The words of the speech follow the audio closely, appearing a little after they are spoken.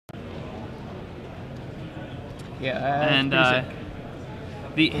Yeah, and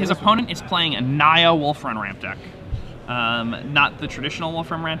his opponent is playing a Naya Wolfrun ramp deck. Not the traditional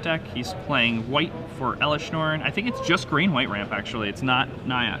Wolfram ramp deck. He's playing white for Elishnorn. I think it's just green-white ramp, actually. It's not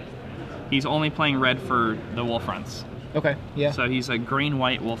Naya. He's only playing red for the Wolfruns. Okay, yeah. So he's a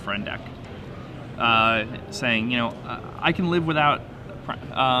green-white Wolfrun deck. Saying, you know, I can live without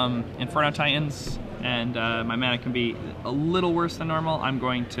Inferno Titans, and my mana can be a little worse than normal. I'm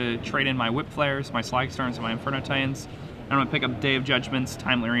going to trade in my Whip Flares, my Slag Storms, and my Inferno Titans. I'm going to pick up Day of Judgments,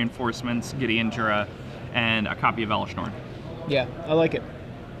 Timely Reinforcements, Gideon Jura, and a copy of Elishnorn. Yeah, I like it.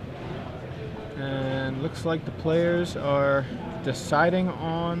 And looks like the players are deciding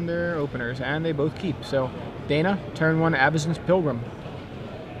on their openers, and they both keep. So, Dana, turn 1, Avacyn's Pilgrim.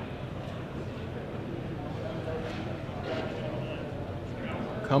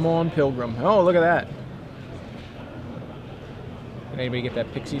 Come on, Pilgrim. Oh, look at that. Did anybody get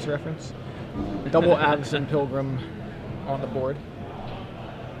that Pixies reference? Double Avacyn Pilgrim on the board.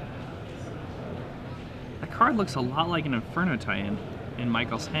 That card looks a lot like an Inferno Titan in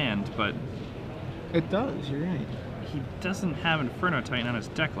Michael's hand, but It does, you're right. he doesn't have Inferno Titan on his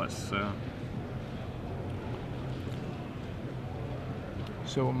deck list, so...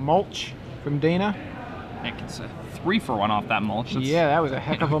 So a mulch from Dana. Heck, it's a 3-for-1 off that mulch. That's, Yeah, that was a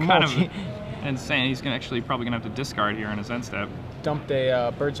heck of a kind mulch. of insane. He's probably gonna have to discard here on his end step. Dumped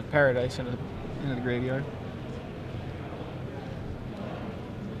a Birds of Paradise into the graveyard.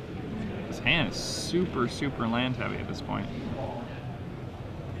 His hand is super, super land heavy at this point.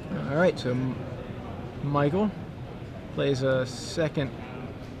 All right, so Michael plays a second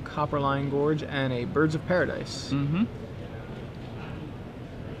Copperline Gorge and a Birds of Paradise. Mm-hmm.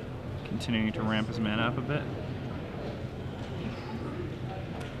 Continuing to ramp his mana up a bit.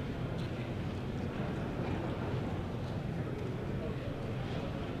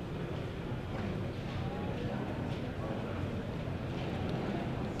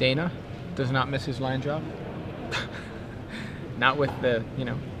 Dana does not miss his land drop. Not with the,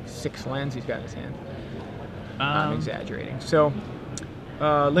 6 lands he's got in his hand. I'm exaggerating. So,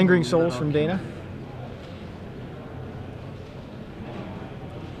 Lingering Souls from Dana.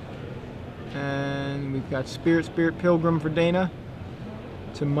 And we've got Spirit Pilgrim for Dana.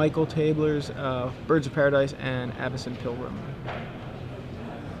 To Michael Tabler's Birds of Paradise and Avacyn Pilgrim.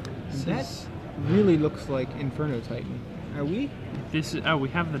 That really looks like Inferno Titan. Are we? This is we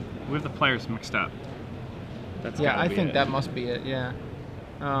have the players mixed up. That's I think that must be it. Yeah.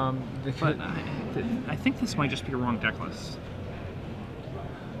 But I think this might just be a wrong deck list.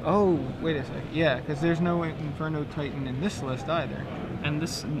 Oh, wait a sec. Yeah, because there's no Inferno Titan in this list either. And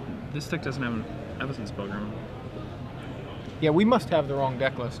this deck doesn't have an Avacyn's Pilgrim. Yeah, we must have the wrong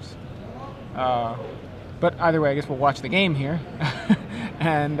deck lists. But either way, I guess we'll watch the game here.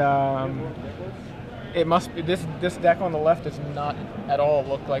 And it must be this deck on the left does not at all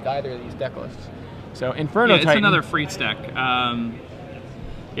look like either of these deck lists. So Inferno Titan. It's another Freets deck.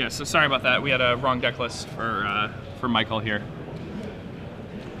 Yeah, so sorry about that. We had a wrong deck list for Michael here.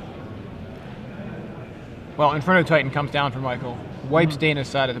 Well, Inferno Titan comes down for Michael, wipes Dana's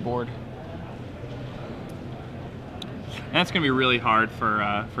side of the board. And that's going to be really hard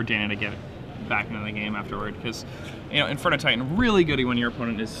for Dana to get back into the game afterward, because Inferno Titan really good when your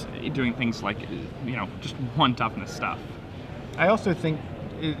opponent is doing things like just 1 toughness stuff. I also think,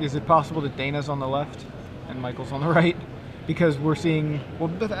 is it possible that Dana's on the left and Michael's on the right? Because we're seeing, well,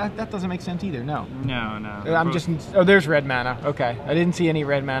 that doesn't make sense either. No. No. There's red mana. Okay, I didn't see any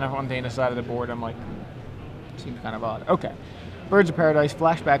red mana on Dana's side of the board. I'm like, seems kind of odd. Okay, Birds of Paradise,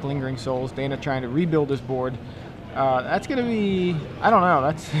 flashback, Lingering Souls. Dana trying to rebuild his board. That's gonna be, I don't know.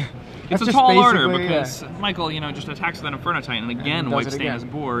 It's a tall order because Michael, just attacks with an Inferno Titan and again wipes Dana's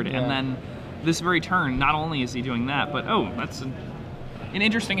board, and then this very turn, not only is he doing that, but that's an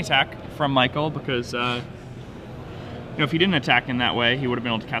interesting attack from Michael because if he didn't attack in that way, he would have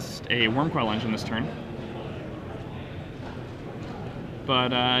been able to cast a Wormcoil Engine this turn.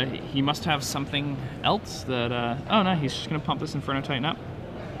 But he must have something else that... oh no, he's just going to pump this Inferno Titan up.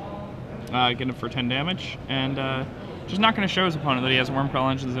 Get him for 10 damage, and just not going to show his opponent that he has Wormcoil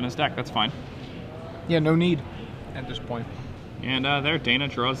Engines in his deck. That's fine. Yeah, no need at this point. And there, Dana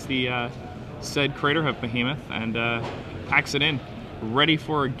draws the said Craterhoof Behemoth and packs it in, ready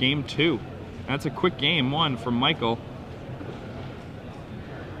for game 2. That's a quick game 1 from Michael.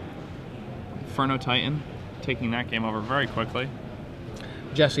 Inferno Titan taking that game over very quickly.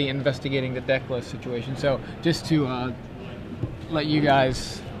 Jesse investigating the deck list situation. So just to let you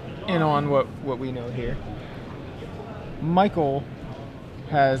guys in on what we know here. Michael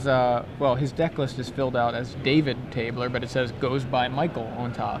has, his deck list is filled out as David Tabler, but it says goes by Michael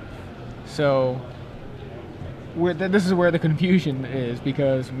on top. So this is where the confusion is,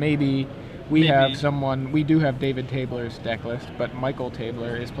 because maybe we do have David Tabler's deck list, but Michael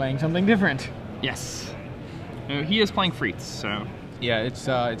Tabler is playing something different. Yes. He is playing Freets, so... Yeah,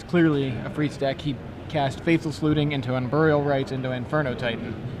 it's clearly a Freets deck. He cast Faithless Looting into Unburial Rites into Inferno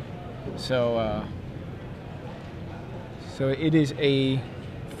Titan. So, so it is a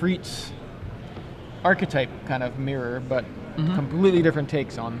Freets archetype kind of mirror, but completely different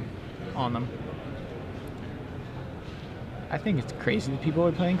takes on them. I think it's crazy that people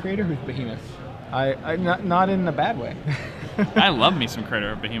are playing Crater with Behemoth. I not in a bad way. I love me some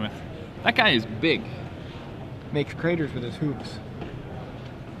Crater with Behemoth. That guy is big. Makes craters with his hoops.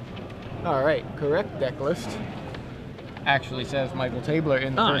 All right, correct deck list. Actually says Michael Tabler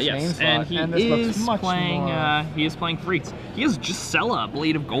in the first name slot, and he is playing. More... He is playing Freets. He has Kinsella,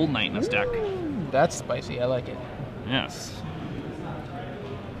 Blade of Gold Knight in his deck. That's spicy. I like it. Yes.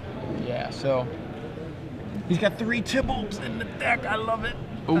 Yeah. So he's got 3 Tybalts in the deck. I love it.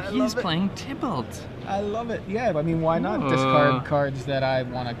 Oh, he's playing Tybalt. I love it. Yeah. I mean, why not discard cards that I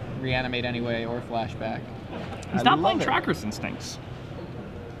want to reanimate anyway or flashback? He's not playing Tracker's Instincts.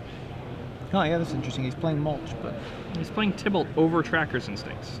 Oh yeah, that's interesting. He's playing Mulch, but he's playing Tybalt over Tracker's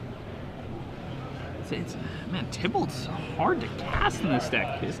Instincts. Man, Tybalt's hard to cast in this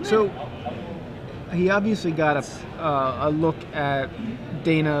deck, isn't it? So he obviously got a look at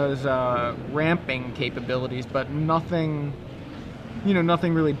Dana's ramping capabilities, but nothing,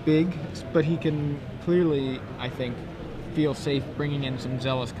 nothing really big. But he can clearly, I think, feel safe bringing in some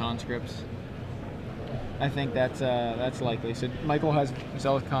Zealous Conscripts. I think that's likely. So Michael has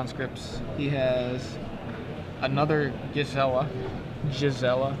Zealous Conscripts. He has another Gisela.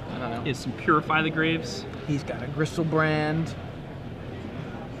 I don't know. Is some Purify the Graves. He's got a Gristlebrand.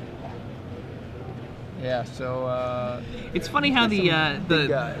 Yeah. So it's funny how the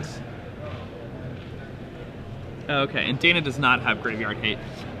guys. Okay, and Dana does not have Graveyard Hate.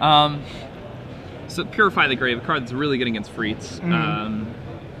 So Purify the Grave, a card that's really good against Freets.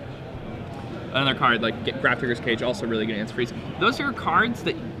 Another card like Grafdigger's Cage, also really good against Freets. Those are cards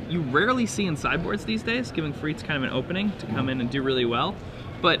that you rarely see in sideboards these days, giving Freets kind of an opening to come in and do really well.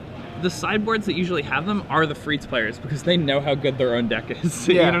 But the sideboards that usually have them are the Freets players, because they know how good their own deck is.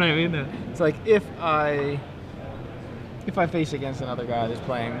 Yeah. You know what I mean? It's like if I face against another guy that's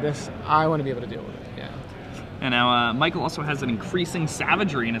playing this, I want to be able to deal with it. Yeah. And now Michael also has an Increasing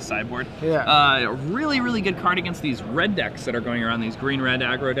Savagery in his sideboard. Yeah. A really, really good card against these red decks that are going around, these green-red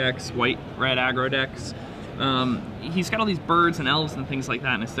aggro decks, white-red aggro decks. He's got all these birds and elves and things like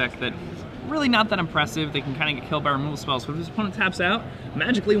that in his deck that really not that impressive. They can kind of get killed by removal spells. So if his opponent taps out,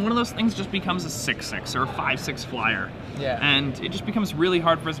 magically one of those things just becomes a 6/6 or a 5/6 flyer. Yeah. And it just becomes really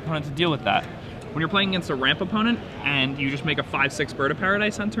hard for his opponent to deal with that. When you're playing against a ramp opponent and you just make a 5/6 Bird of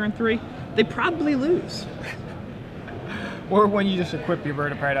Paradise on turn 3, they probably lose. Or when you just equip your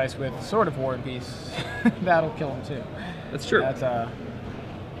Bird of Paradise with Sword of War and Peace, that'll kill him too. That's true.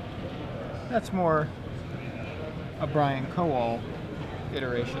 That's more a Brian Kowal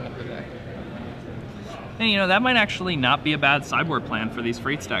iteration of the deck. And that might actually not be a bad sideboard plan for these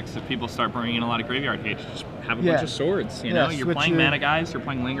Freets decks if people start bringing in a lot of Graveyard Hate. Just have a bunch of swords. You're playing Mana Guys, you're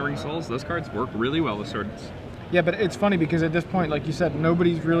playing Lingering Souls. Those cards work really well with swords. Yeah, but it's funny because at this point, like you said,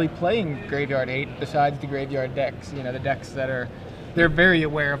 nobody's really playing Graveyard Hate besides the Graveyard decks. The decks that they're very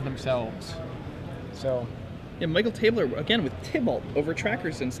aware of themselves. So. Yeah, Michael Tabler, again, with Tybalt over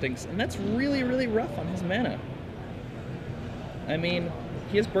Tracker's Instincts, and that's really, really rough on his mana. I mean,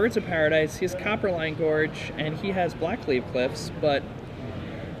 he has Birds of Paradise, he has Copperline Gorge, and he has Blackleaf Cliffs, but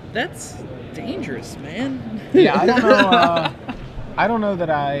that's dangerous, man. Yeah, I don't know. I don't know that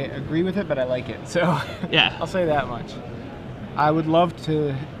I agree with it, but I like it. So yeah, I'll say that much. I would love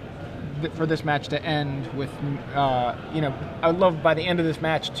for this match to end with, I would love by the end of this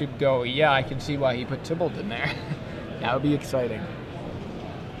match to go, yeah, I can see why he put Tybalt in there. That would be exciting.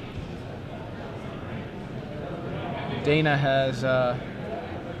 Dana has a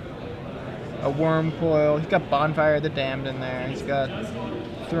Worm Coil. He's got Bonfire of the Damned in there. He's got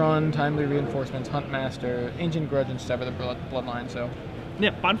Thrun, Timely Reinforcements, Huntmaster, Ancient Grudge, and Sever the Bloodline. So, yeah,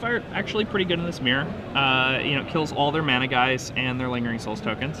 Bonfire actually pretty good in this mirror. It kills all their Mana Guys and their Lingering Souls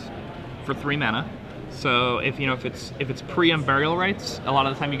tokens for 3 mana. So if it's pre-Unburial Rites, a lot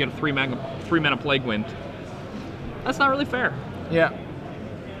of the time you get a 3 mana Plague Wind. That's not really fair. Yeah.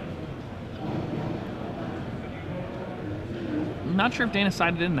 I'm not sure if Dana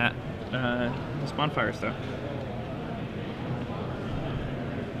sided in that. Those Bonfires though.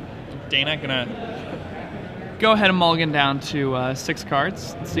 Dana gonna go ahead and mulligan down to 6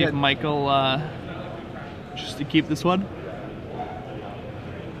 cards. Let's see if Michael just to keep this one.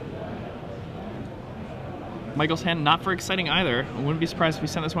 Michael's hand not very exciting either. I wouldn't be surprised if we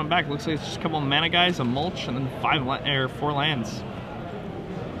send this one back. Looks like it's just a couple of mana guys, a mulch, and then 4 lands.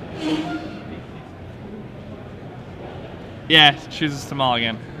 Yeah, chooses to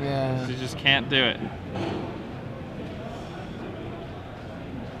mulligan. Yeah. She just can't do it.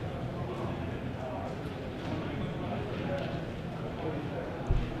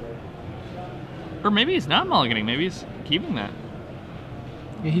 Or maybe he's not mulliganing. Maybe he's keeping that.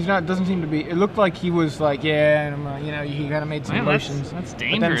 Yeah, he's not. Doesn't seem to be. It looked like he was like, yeah, you know, he kind of made some motions. That's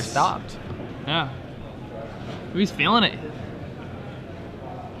dangerous. But then it stopped. Yeah. Maybe he's feeling it.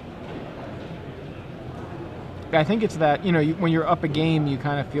 I think it's that, you know, when you're up a game, you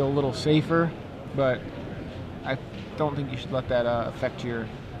kind of feel a little safer, but I don't think you should let that affect your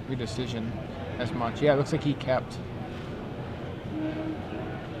decision as much. Yeah, it looks like he kept.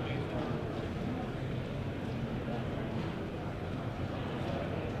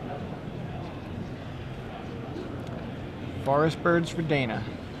 Forest Birds for Dana.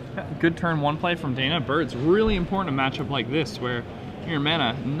 Good turn 1 play from Dana. Birds, really important in a matchup like this where your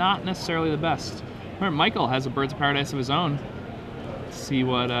mana not necessarily the best. Michael has a Birds of Paradise of his own. Let's see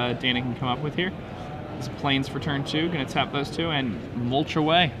what Dana can come up with here. His Plains for turn 2, gonna tap those 2 and mulch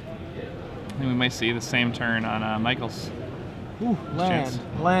away. I think we might see the same turn on Michael's. Ooh, land,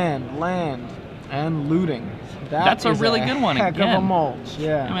 and looting. That's a really good one heck again. Of a mulch,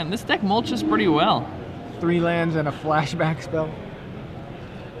 yeah. I mean, this deck mulches pretty well. 3 lands and a flashback spell.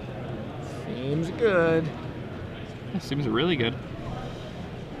 Seems good. It seems really good.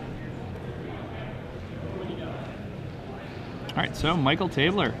 All right, so Michael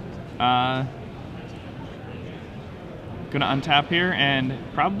Tabler. Gonna untap here and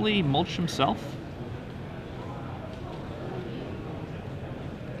probably mulch himself.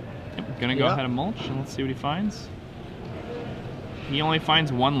 Yep, gonna go ahead and mulch and let's see what he finds. He only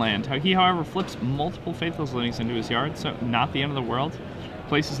finds 1 land. He, however, flips multiple Faithless Lootings into his yard, so not the end of the world.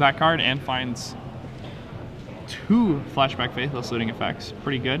 Places that card and finds 2 flashback Faithless Looting effects.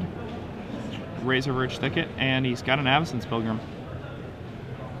 Pretty good. Razor Verge Thicket, and he's got an Avacyn's Pilgrim.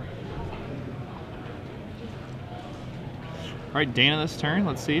 All right, Dana this turn.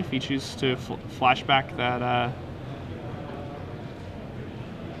 Let's see if he chooses to flashback that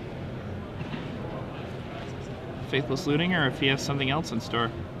Faithless Looting, or if he has something else in store.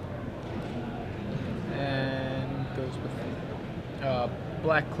 And goes with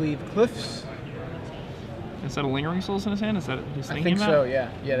Black Cleave Cliffs. Is that a Lingering Souls in his hand? Is that his thinking I think about? so, yeah.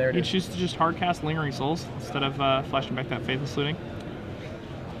 Yeah, there it is. He chooses to just hardcast Lingering Souls instead of flashing back that Faithless Looting.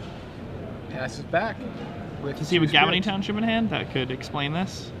 Passes back. Does he have a Gavany Township in hand? That could explain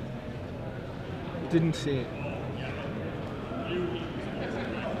this. Didn't see it.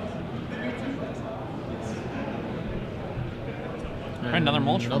 All right, another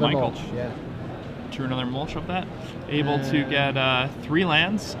mulch from Michael. Mulch, yeah. Drew another mulch of that. Able to get 3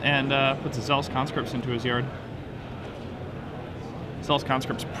 lands and puts a Zealous Conscripts into his yard. Zealous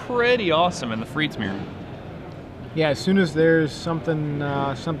Conscripts pretty awesome in the Freed's Mirror. Yeah, as soon as there's something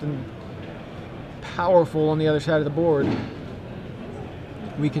something powerful on the other side of the board,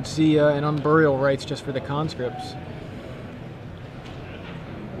 we could see an Unburial Rites just for the conscripts.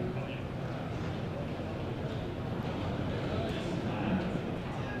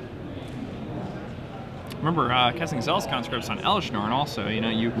 Remember, casting Zealous Conscripts on Elishnorn also, you know,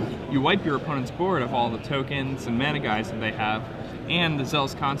 you wipe your opponent's board of all the tokens and mana guys that they have, and the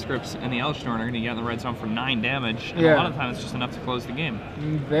Zealous Conscripts and the Elishnorn are going to get in the red zone for 9 damage, and a lot of times it's just enough to close the game.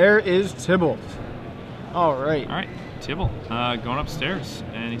 There is Tybalt. All right. All right, Tybalt going upstairs,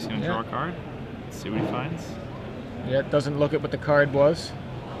 and he's going to draw a card. Let's see what he finds. Yeah, it doesn't look at what the card was.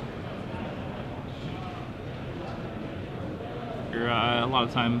 You're a lot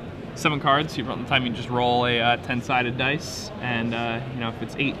of time 7 cards. You just roll a 10-sided dice, and you know, if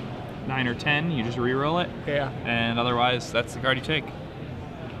it's 8, 9, or 10, you just re-roll it. Yeah. And otherwise, that's the card you take.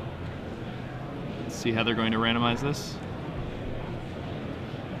 Let's see how they're going to randomize this.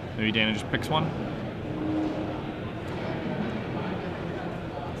 Maybe Dana just picks one.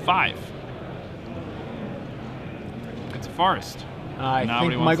 5. It's a forest. I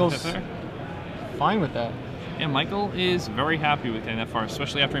think Michael's fine with that. Yeah, Michael is very happy with getting that far,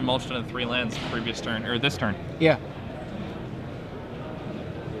 especially after he mulched into 3 lands the previous turn, or this turn. Yeah.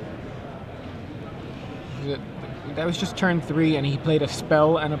 That was just turn 3, and he played a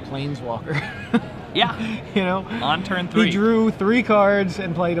spell and a Planeswalker. Yeah. You know? On turn 3. He drew 3 cards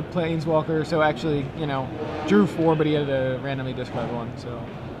and played a Planeswalker, so actually, you know, drew 4, but he had to randomly discard 1, so.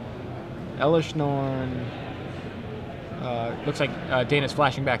 Elishnorn. Looks like Dana's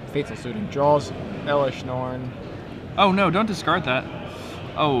flashing back Faithless Looting. Draws Elishnorn. Oh no, don't discard that.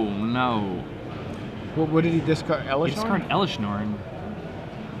 Oh no. What did he discard? Elishnorn? He discarded Elishnorn.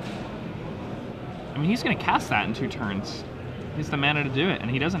 I mean, he's going to cast that in 2 turns. He has the mana to do it,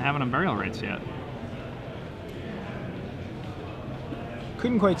 and he doesn't have an Unburial Rites yet.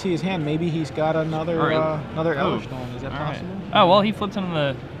 Couldn't quite see his hand. Maybe he's got another another Elishnorn. Is that possible? Right. Oh, well, he flipped into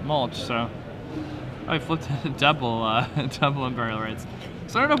the mulch, so... Oh, he flipped into double Unburial Rites.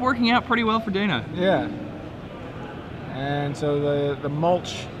 So it ended up working out pretty well for Dana. Yeah. And so the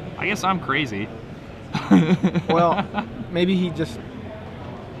mulch... I guess I'm crazy. Well, maybe he just...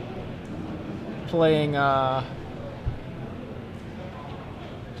 playing a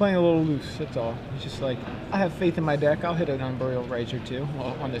little loose, that's all. He's just like, I have faith in my deck, I'll hit an Unburial Rites or 2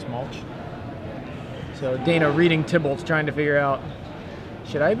 on this mulch. So Dana reading Tybalt's trying to figure out,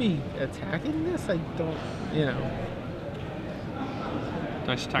 should I be attacking this? I don't, you know.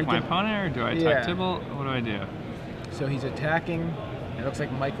 Do I attack my opponent or do I attack Tybalt? What do I do? So he's attacking, it looks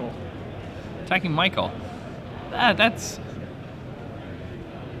like Michael. Attacking Michael. That's...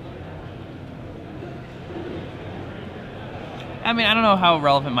 I mean, I don't know how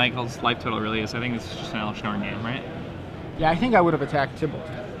relevant Michael's life total really is. I think this is just an Elishnorn game, right? Yeah, I think I would have attacked Tybalt.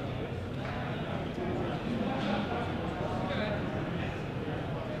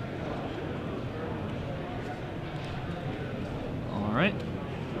 All right.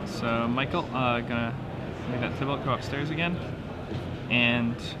 So Michael, gonna make that Tybalt go upstairs again,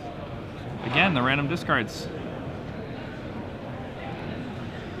 and again the random discards.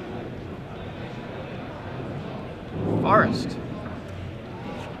 Forest.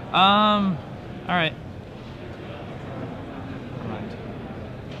 All right.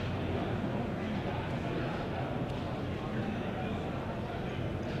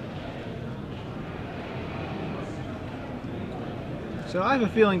 So I have a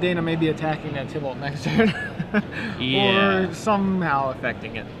feeling Dana may be attacking that Tybalt next turn. Yeah. Or somehow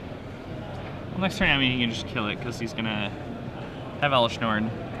affecting it. Well, next turn, I mean, he can just kill it because he's gonna have Elishnorn.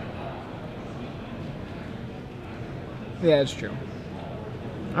 Yeah, it's true.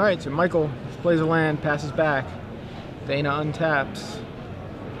 Alright, so Michael plays a land, passes back. Dana untaps.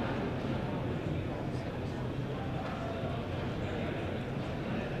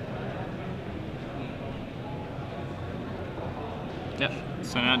 Yep.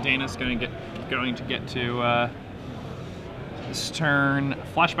 So now Dana's going to get to this turn,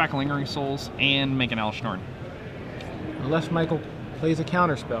 flashback Lingering Souls, and make an Elishnorn. Unless Michael plays a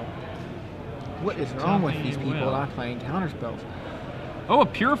counterspell. What is wrong with these people not playing counterspells? Oh, a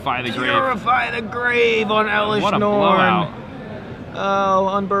Purify the Grave. Purify the Grave on Elishnorn. What a blowout. Oh,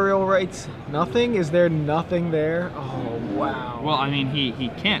 Unburial Rites. Nothing? Is there nothing there? Oh, wow. Well, I mean, he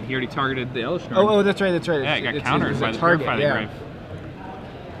can't. He already targeted the Elishnorn. Oh, that's right, that's right. Yeah, it got countered by the Purify the Grave.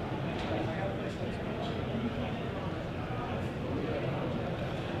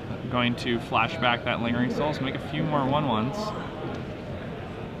 Going to flashback that Lingering Souls, make a few more 1/1s.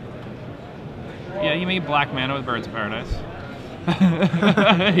 Yeah, he made black mana with Birds of Paradise.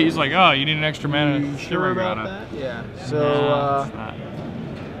 He's like, oh, you need an extra mana. You sure about that? Yeah. So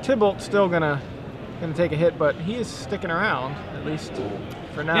Tybalt's still gonna take a hit, but he is sticking around at least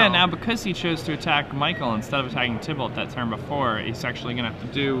for now. Yeah. Now because he chose to attack Michael instead of attacking Tybalt that turn before, he's actually gonna have to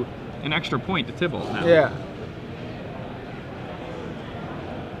do an extra point to Tybalt now. Yeah.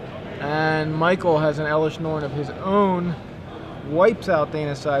 And Michael has an Elishnorn of his own, wipes out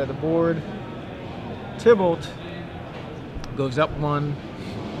Dana's side of the board. Tybalt goes up 1,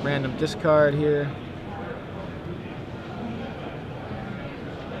 random discard here.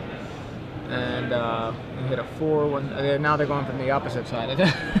 And hit a 4. Now they're going from the opposite side.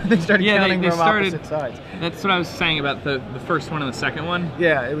 They started counting from opposite sides. That's what I was saying about the first one and the second one.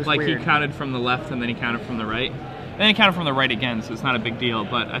 Yeah, it was like weird. He counted from the left and then he counted from the right. And then he counted from the right again, so it's not a big deal.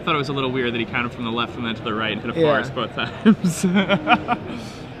 But I thought it was a little weird that he counted from the left and then to the right and hit a forest both times.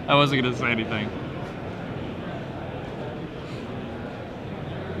 I wasn't going to say anything.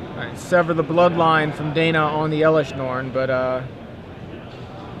 Alright, sever the bloodline from Dana on the Elishnorn, but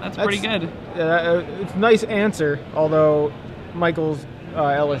that's pretty good. It's a nice answer, although Michael's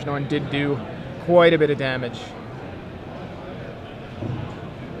Elishnorn did do quite a bit of damage.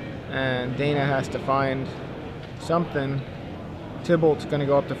 And Dana has to find something. Tybalt's going to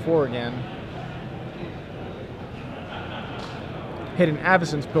go up to 4 again. Hit an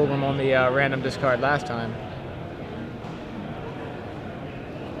Avacyn's Pilgrim on the random discard last time.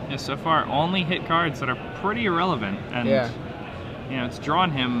 Yeah, so far only hit cards that are pretty irrelevant, and you know it's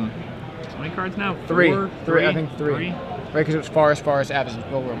drawn him. How many cards now? 3. Four? 3. I think 3. Right, because it was Forest, Avacyn's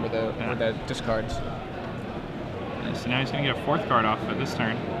Pilgrim with the discards. Yeah, so now he's going to get a 4th card off of it this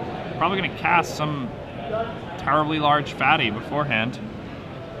turn. Probably going to cast some terribly large fatty beforehand.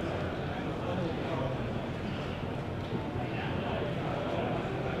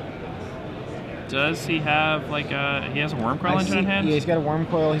 Does he have like he has a Wormcoil engine in hand? Yeah, he's got a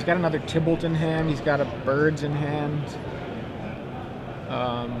Wormcoil. He's got another Tybalt in hand. He's got a Birds in hand.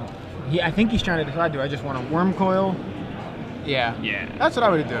 I think he's trying to decide, do I just want a Wormcoil? Yeah. Yeah. That's what I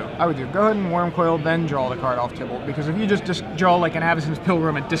would do. Go ahead and Wormcoil, then draw the card off Tybalt. Because if you just draw like an Avacyn's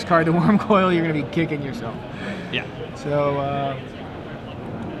Pilgrim and discard the Wormcoil, you're going to be kicking yourself. Yeah. So,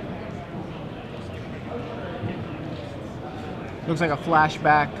 looks like a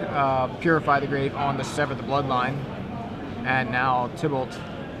flashback, Purify the Grave on the Sever the Bloodline. And now Tybalt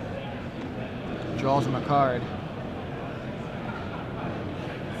draws him a card.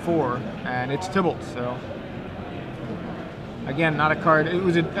 4, and it's Tybalt, so... Again, not a card. It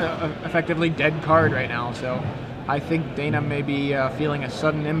was a effectively dead card right now, so I think Dana may be feeling a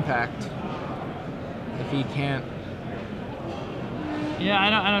sudden impact if he can't. Yeah,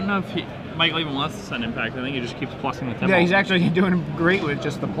 I don't know if Michael even wants the sudden impact. I think he just keeps plussing the Tybalt. Yeah, he's actually doing great with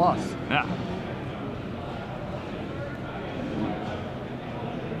just the plus. Yeah.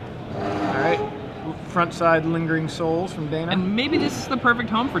 All right, front side Lingering Souls from Dana. And maybe this is the perfect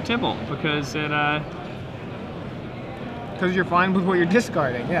home for Tybalt because it. Because you're fine with what you're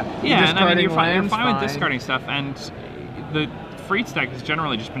discarding, yeah. Yeah, and I mean, you're fine with discarding stuff, and the Freets deck has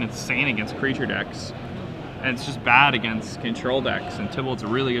generally just been insane against creature decks, and it's just bad against control decks, and Tybalt's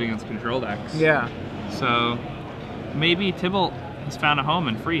really good against control decks. Yeah. So maybe Tybalt has found a home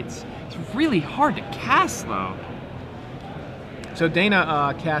in Freets. It's really hard to cast, though. So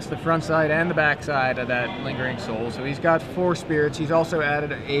Dana cast the front side and the back side of that Lingering Soul, so he's got 4 spirits. He's also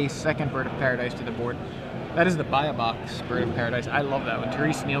added a second Bird of Paradise to the board. That is the Buy a Box Bird of Paradise. I love that one.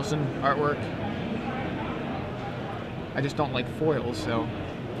 Therese Nielsen artwork. I just don't like foils, so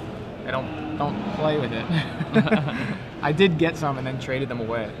I don't play with it. I did get some and then traded them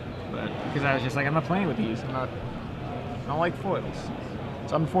away, but because I was just like, I'm not playing with these. I don't like foils.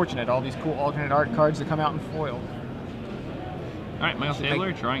 It's unfortunate. All these cool alternate art cards that come out in foil. All right, Michael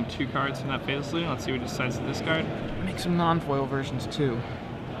Taylor drawing 2 cards from that Fatal Salute. Let's see what he decides to discard. Make some non-foil versions too.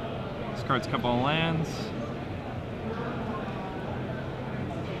 Discards a couple of lands.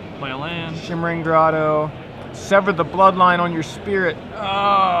 Play a land. Shimmering Grotto. Sever the Bloodline on your spirit.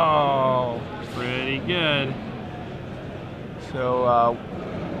 Oh! Pretty good. So,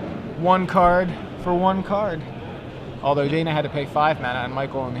 1 card for 1 card. Although Dana had to pay 5 mana and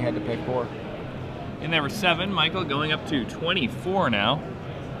Michael only had to pay 4. And there were 7. Michael going up to 24 now.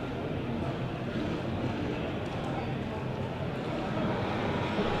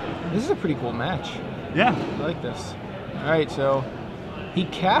 This is a pretty cool match. Yeah. I like this. Alright, so he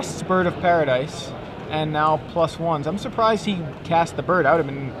casts Bird of Paradise and now +1s. I'm surprised he cast the bird. I would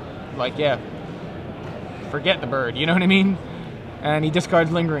have been like, yeah, forget the bird, you know what I mean? And he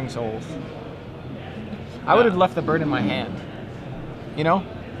discards Lingering Souls. I would have left the bird in my hand. You know?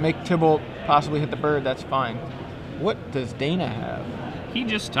 Make Tybalt possibly hit the bird, that's fine. What does Dana have? He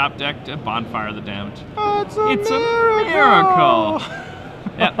just top decked a Bonfire of the Damned. Oh, it's a miracle!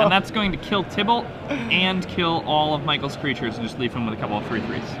 Yeah, and that's going to kill Tybalt and kill all of Michael's creatures and just leave him with a couple of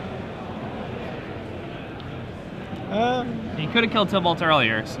 3/3s. He could have killed Tybalt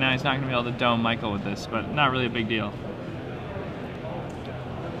earlier, so now he's not going to be able to dome Michael with this, but not really a big deal.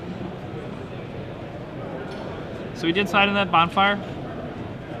 So he did side in that Bonfire?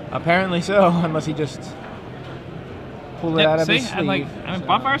 Apparently so, unless he just pulled it out of his sleeve. I mean,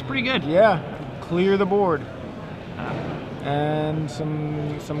 Bonfire's pretty good. Yeah, clear the board. And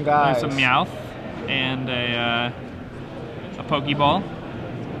some guys. There's some Meowth and a Pokeball.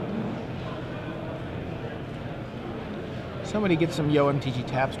 Somebody get some Yo MTG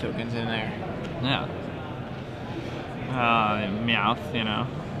Taps tokens in there. Yeah. Meowth, you know.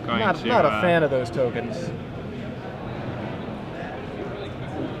 Not a fan of those tokens.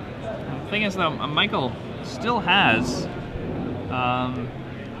 The thing is, though, Michael still has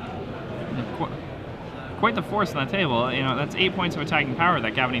quite the force on the table. You know, that's 8 points of attacking power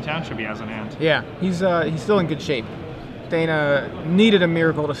that Gavany Township he has in hand. Yeah, he's still in good shape. Dana needed a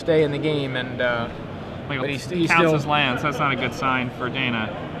miracle to stay in the game, and but he counts still his lands. That's not a good sign for Dana.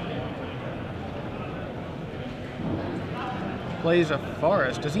 Plays a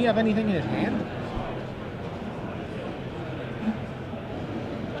forest. Does he have anything in his hand?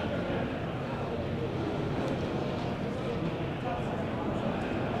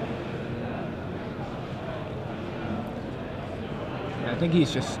 I think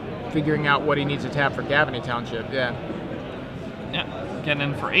he's just figuring out what he needs to tap for Gavany Township, yeah. Yeah, getting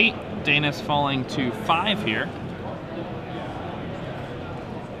in for 8. Dana's falling to 5 here.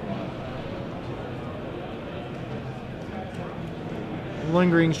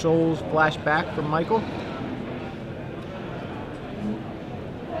 Lingering Souls flashback from Michael.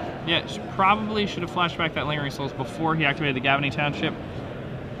 Yeah, probably should have flashed back that Lingering Souls before he activated the Gavany Township.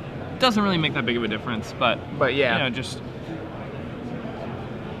 Doesn't really make that big of a difference, but yeah, you know, just.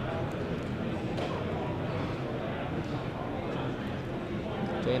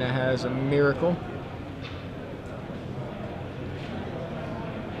 Dana has a Miracle.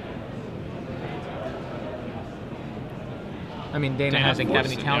 I mean, Dana has a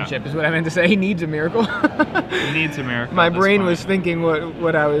Gavany Township, is what I meant to say. He needs a Miracle. He needs a Miracle. My brain was thinking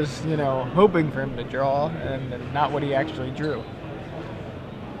what I was, you know, hoping for him to draw, and not what he actually drew.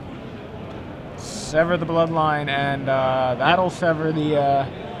 Sever the Bloodline, and that'll sever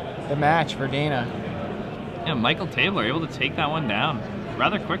the match for Dana. Yeah, Michael Tabler able to take that one down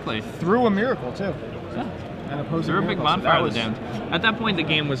rather quickly. Threw a Miracle, too. Yeah. Threw a big bonfire of the damned. At that point, the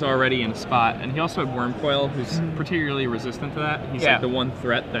game was already in a spot, and he also had Wormcoil, who's particularly resistant to that. He's like the one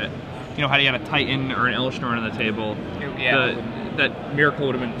threat that, you know, had he had a Titan or an Elishnorn on the table, that Miracle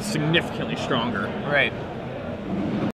would have been significantly stronger. Right.